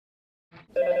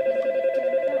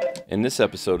In this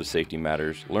episode of Safety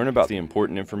Matters, learn about the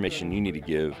important information you need to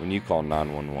give when you call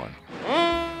 911.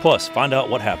 Plus, find out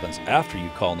what happens after you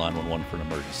call 911 for an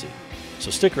emergency. So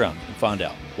stick around and find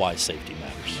out why safety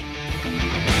matters.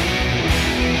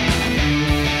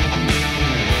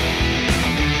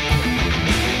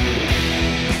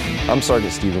 I'm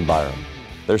Sergeant Stephen Byram.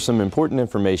 There's some important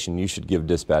information you should give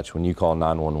dispatch when you call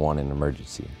 911 in an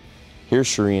emergency. Here's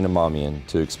Shireen Amamian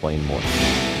to explain more.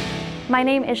 My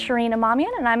name is Shireen Amamian,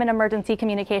 and I'm an emergency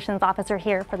communications officer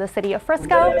here for the city of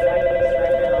Frisco.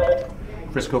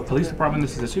 Frisco Police Department,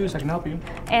 this is Asus, I can help you.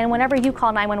 And whenever you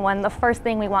call 911, the first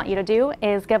thing we want you to do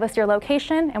is give us your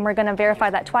location, and we're going to verify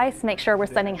that twice, make sure we're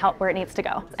sending help where it needs to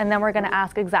go. And then we're going to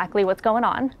ask exactly what's going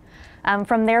on.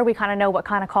 From there, we kind of know what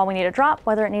kind of call we need to drop,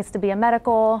 whether it needs to be a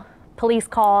medical, police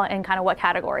call, and kind of what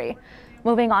category.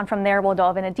 Moving on from there, we'll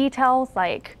delve into details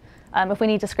like if we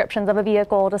need descriptions of a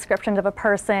vehicle, descriptions of a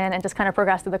person, and just kind of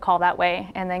progress through the call that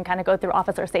way, and then kind of go through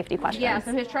officer safety questions. Yeah,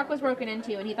 so his truck was broken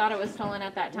into and he thought it was stolen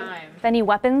at that time. If any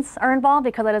weapons are involved,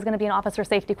 because that is going to be an officer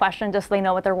safety question, just so they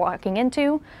know what they're walking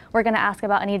into. We're going to ask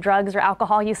about any drugs or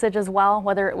alcohol usage as well,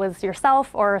 whether it was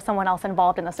yourself or someone else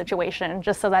involved in the situation,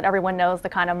 just so that everyone knows the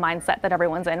kind of mindset that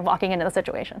everyone's in walking into the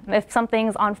situation. If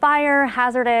something's on fire,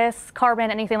 hazardous,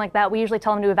 carbon, anything like that, we usually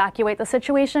tell them to evacuate the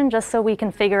situation just so we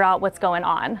can figure out what's going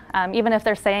on. Even if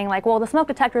they're saying like, well, the smoke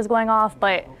detector is going off,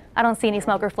 but I don't see any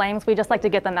smoke or flames, we just like to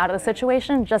get them out of the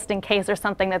situation just in case there's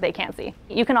something that they can't see.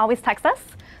 You can always text us.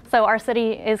 So our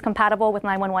city is compatible with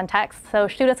 911 text. So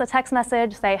shoot us a text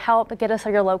message, say help, get us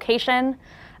your location.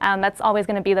 That's always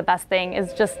going to be the best thing,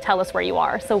 is just tell us where you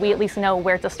are so we at least know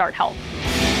where to start help.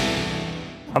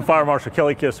 I'm Fire Marshal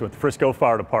Kelly Kiss with the Frisco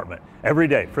Fire Department. Every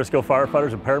day, Frisco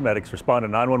firefighters and paramedics respond to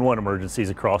 911 emergencies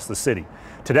across the city.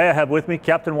 Today I have with me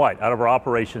Captain White out of our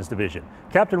Operations Division.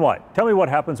 Captain White, tell me what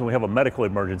happens when we have a medical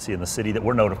emergency in the city that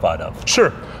we're notified of.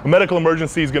 Sure. A medical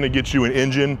emergency is going to get you an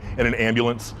engine and an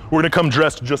ambulance. We're going to come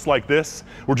dressed just like this.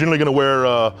 We're generally going to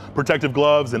wear protective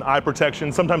gloves and eye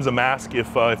protection, sometimes a mask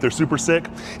if they're super sick.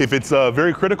 If it's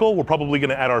very critical, we're probably going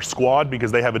to add our squad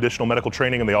because they have additional medical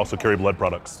training and they also carry blood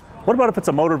products. What about if it's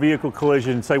a motor vehicle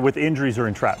collision, say with injuries or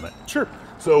entrapment? Sure.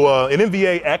 So an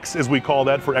MVA X, as we call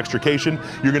that for extrication,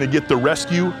 you're going to get the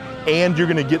rescue and you're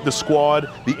going to get the squad,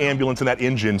 the ambulance, and that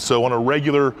engine. So on a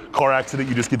regular car accident,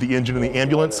 you just get the engine and the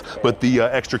ambulance, but the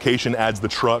extrication adds the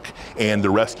truck and the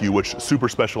rescue, which super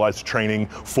specialized training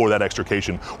for that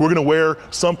extrication. We're going to wear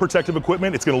some protective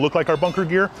equipment. It's going to look like our bunker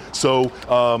gear. So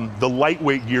the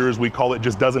lightweight gear, as we call it,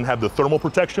 just doesn't have the thermal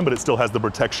protection, but it still has the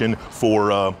protection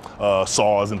for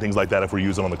saws and things like that if we're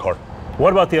using on the car.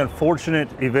 What about the unfortunate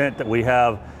event that we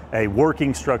have a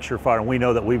working structure fire and we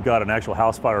know that we've got an actual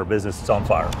house fire or business that's on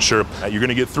fire? Sure. You're going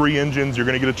to get 3 engines, you're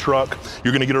going to get a truck,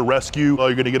 you're going to get a rescue,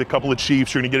 you're going to get a couple of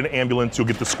chiefs, you're going to get an ambulance, you'll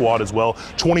get the squad as well.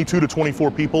 22 to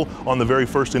 24 people on the very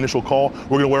first initial call.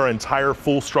 We're going to wear our entire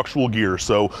full structural gear.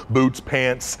 So boots,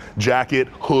 pants, jacket,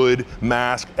 hood,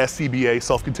 mask, SCBA,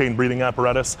 self-contained breathing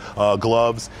apparatus,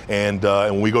 gloves, and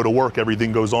when we go to work,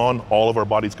 everything goes on. All of our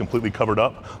bodies completely covered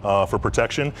up for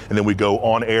protection. And then we go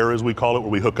on air, as we call it, where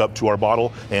we hook up to our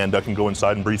bottle and can go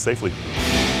inside and breathe safely.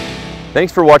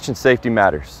 Thanks for watching Safety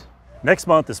Matters. Next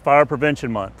month is Fire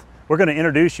Prevention Month. We're going to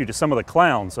introduce you to some of the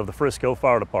clowns of the Frisco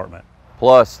Fire Department.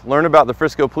 Plus, learn about the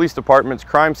Frisco Police Department's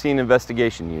Crime Scene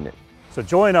Investigation Unit. So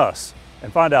join us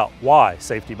and find out why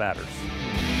safety matters.